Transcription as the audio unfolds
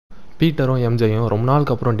பீட்டரும் எம்ஜேயும் ரொம்ப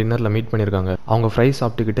நாளுக்கு அப்புறம் டின்னரில் மீட் பண்ணியிருக்காங்க. அவங்க ஃப்ரை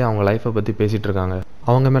சாப்பிட்டுக்கிட்டே அவங்க லைஃப்பை பற்றி பேசிகிட்டு இருக்காங்க.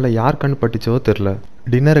 அவங்க மேலே யார் கண் பட்டுச்சோ தெரில.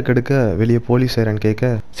 டின்னரை கெடுக்க வெளியே போலீஸ் சைரன் கேட்க,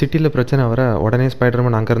 சிட்டியில் பிரச்சனை வர உடனே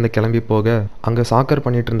ஸ்பைடர்மேன் அங்கேருந்து கிளம்பி போக, அங்கே சாக்கர்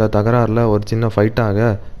பண்ணிட்டு இருந்த தகராறில் ஒரு சின்ன ஃபைட் ஆக,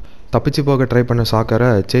 தப்பிச்சு போக ட்ரை பண்ண சாக்கரை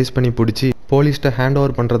சேஸ் பண்ணி பிடிச்சி போலீஸ்கிட்ட ஹேண்ட்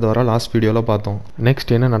ஓவர் பண்ணுறது வர லாஸ்ட் வீடியோவில் பார்த்தோம்.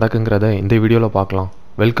 நெக்ஸ்ட் என்ன நடக்குங்கிறத இந்த வீடியோவில் பார்க்கலாம்.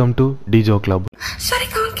 Welcome to Tijo club.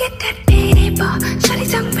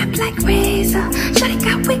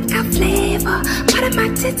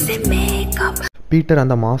 Peter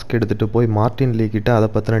அந்த மாஸ்க் எடுத்துகிட்டு போய் மார்டின் லீ கிட்ட அதை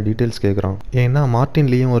பற்றின டீட்டெயில்ஸ் கேட்குறான். ஏன்னா மார்டின்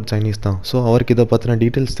லீயும் ஒரு சைனீஸ் தான், ஸோ அவருக்கு இதை பற்றின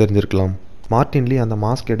டீட்டெயில்ஸ் தெரிஞ்சிருக்கலாம். மார்டின் லீ அந்த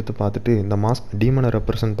மாஸ்க் எடுத்து பார்த்துட்டு, இந்த மாஸ்க் டீமனை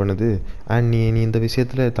ரெப்ரசன்ட் பண்ணுது அண்ட் நீ இந்த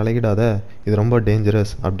விஷயத்தில் தலையிடாத, இது ரொம்ப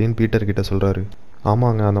டேஞ்சரஸ் அப்படின்னு பீட்டர் கிட்ட சொல்கிறாரு.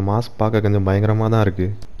 ஆமாங்க, அந்த மாஸ்க் பார்க்க கொஞ்சம் பயங்கரமாக தான்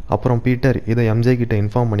இருக்குது. அப்புறம் பீட்டர் இதை எம்ஜே கிட்ட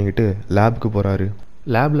இன்ஃபார்ம் பண்ணிக்கிட்டு லேபுக்கு போகிறாரு.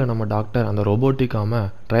 லேபில் நம்ம டாக்டர் அந்த ரோபோட்டிக்காம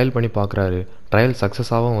ட்ரையல் பண்ணி பார்க்குறாரு. ட்ரையல்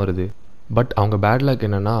சக்ஸஸாகவும் வருது. பட் அவங்க பேட் லக்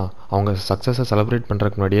என்னென்னா, அவங்க சக்ஸஸை செலிப்ரேட்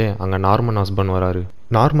பண்ணுறதுக்கு முன்னாடியே அங்கே நார்மன் ஹஸ்பண்ட் வராரு.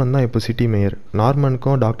 நார்மன் தான் இப்போ சிட்டி மேயர்.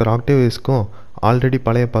 நார்மனுக்கும் டாக்டர் ஆக்டேவியஸ்க்கும் ஆல்ரெடி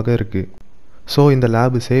பழைய பகை இருக்குது. ஸோ இந்த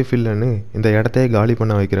லேபு சேஃப் இல்லைன்னு இந்த இடத்தையே காலி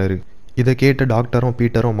பண்ண வைக்கிறாரு. இதை கேட்டு டாக்டரும்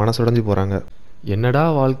பீட்டரும் மனசுடைஞ்சு போகிறாங்க. என்னடா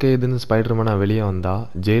வாழ்க்கை இதுன்னு ஸ்பைடர்மேனா வெளியே வந்தால்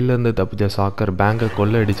ஜெயிலேருந்து தப்பிச்ச சாக்கர் பேங்கை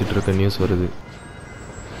கொள்ளை அடிச்சிட்டு இருக்க நியூஸ் வருது.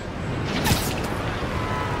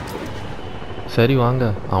 சரி வாங்க,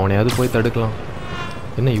 அவனையாவது போய் தடுக்கலாம்.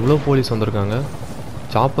 என்ன இவ்வளோ போலீஸ் வந்திருக்காங்க,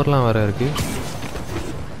 சாப்பர்லாம் வேற இருக்கு.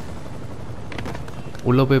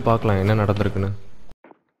 உள்ளே போய் பார்க்கலாம் என்ன நடந்திருக்குன்னு.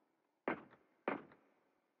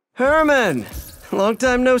 Herman! Long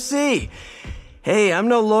time no see. Hey, I'm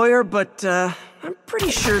no lawyer, but I'm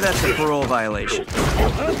pretty sure that's a parole violation.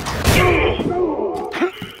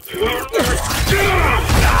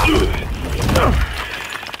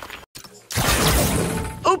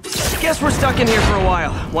 Oops, guess we're stuck in here for a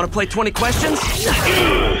while. Want to play 20 questions?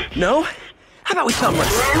 No? How about we thumb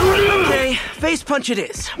wrestle? Okay, face punch it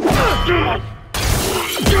is.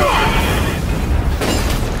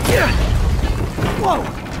 Whoa!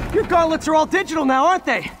 Your gauntlets are all digital now, aren't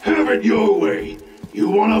they? Have it your way. You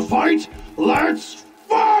wanna fight? Let's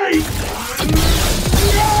fight!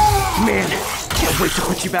 Man, can't wait to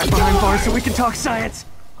put you back behind bars so we can talk science.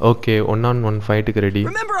 Okay, 1-on-1 fight-க்கு ready.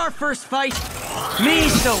 Remember our first fight? Me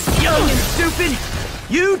so young and stupid.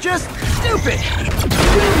 You just stupid.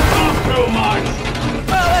 Talk too much.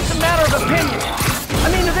 Well, that's a matter of opinion. I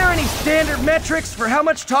mean, are there any standard metrics for how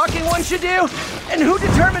much talking one should do? And who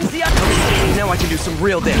determines the... Now I can do some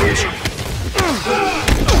real damage.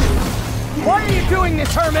 Why are you doing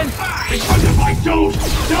this, Herman? Because if I don't,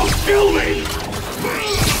 they'll kill me!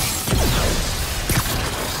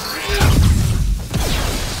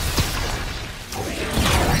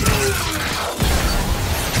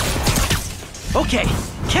 Okay,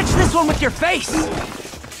 catch this one with your face!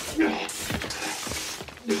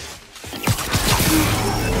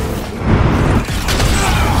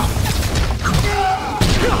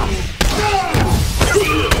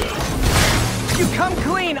 You come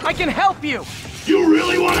clean, I can help you! You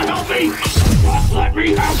really want to help me? Just let me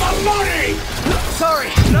have the money! Sorry,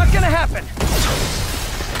 not gonna happen.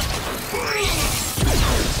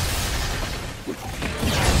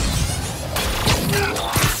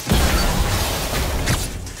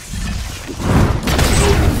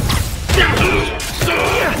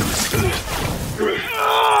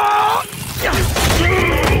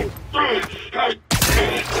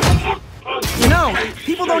 You know,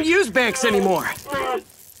 people don't use banks anymore.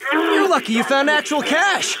 You're lucky you found actual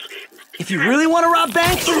cash. If you really want to rob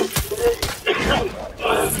banks,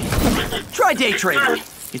 try day trading.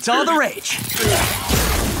 It's all the rage.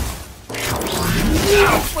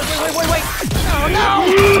 Wait. Oh, no!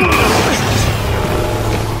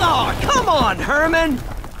 Oh, come on, Herman!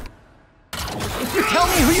 If you tell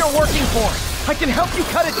me who you're working for, I can help you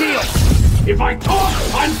cut a deal. If I talk,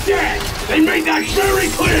 I'm dead! They made that very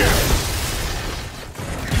clear!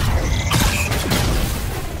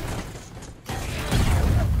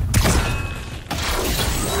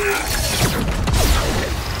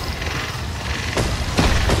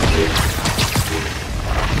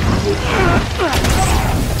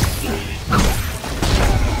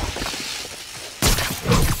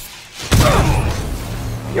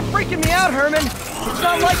 You're freaking me out, Herman! It's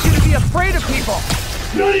not like you to be afraid of people!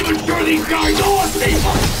 Not even sure these guys are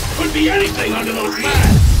people! Could be anything under those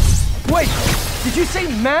masks! Wait! Did you say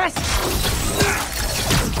masks?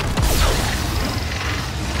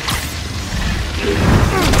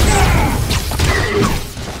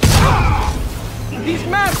 These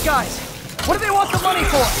mask guys! What do they want the money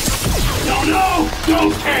for? Don't know!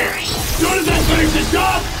 Don't care! As soon as I finish the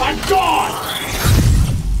job, I'm gone!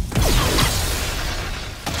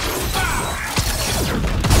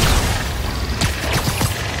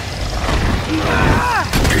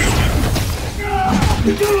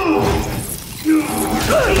 Give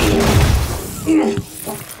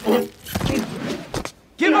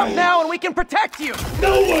up now and we can protect you!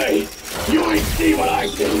 No way! You ain't see what I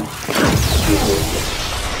do!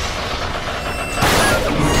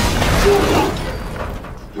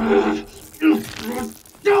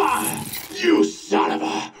 You son of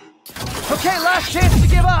a... Okay, last chance to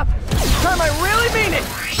give up! This time I really mean it!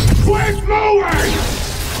 Quit moving!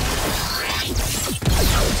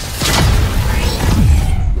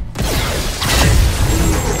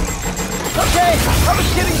 Okay, I was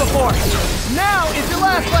kidding before. Now is your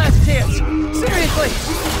last chance. Seriously.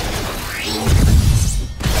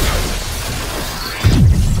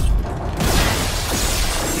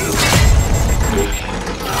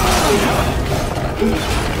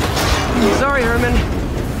 Sorry, Herman.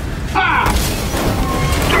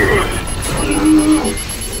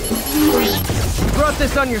 You brought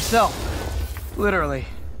this on yourself. Literally.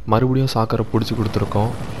 மறுபடியும் சாக்கரை பிடிச்சி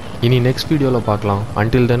கொடுத்துருக்கோம். இனி next வீடியோவில் பார்க்கலாம்.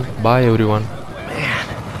 Until then, bye everyone. Man,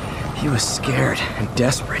 he was scared and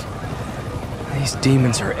desperate. These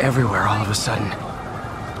demons are everywhere all of a sudden.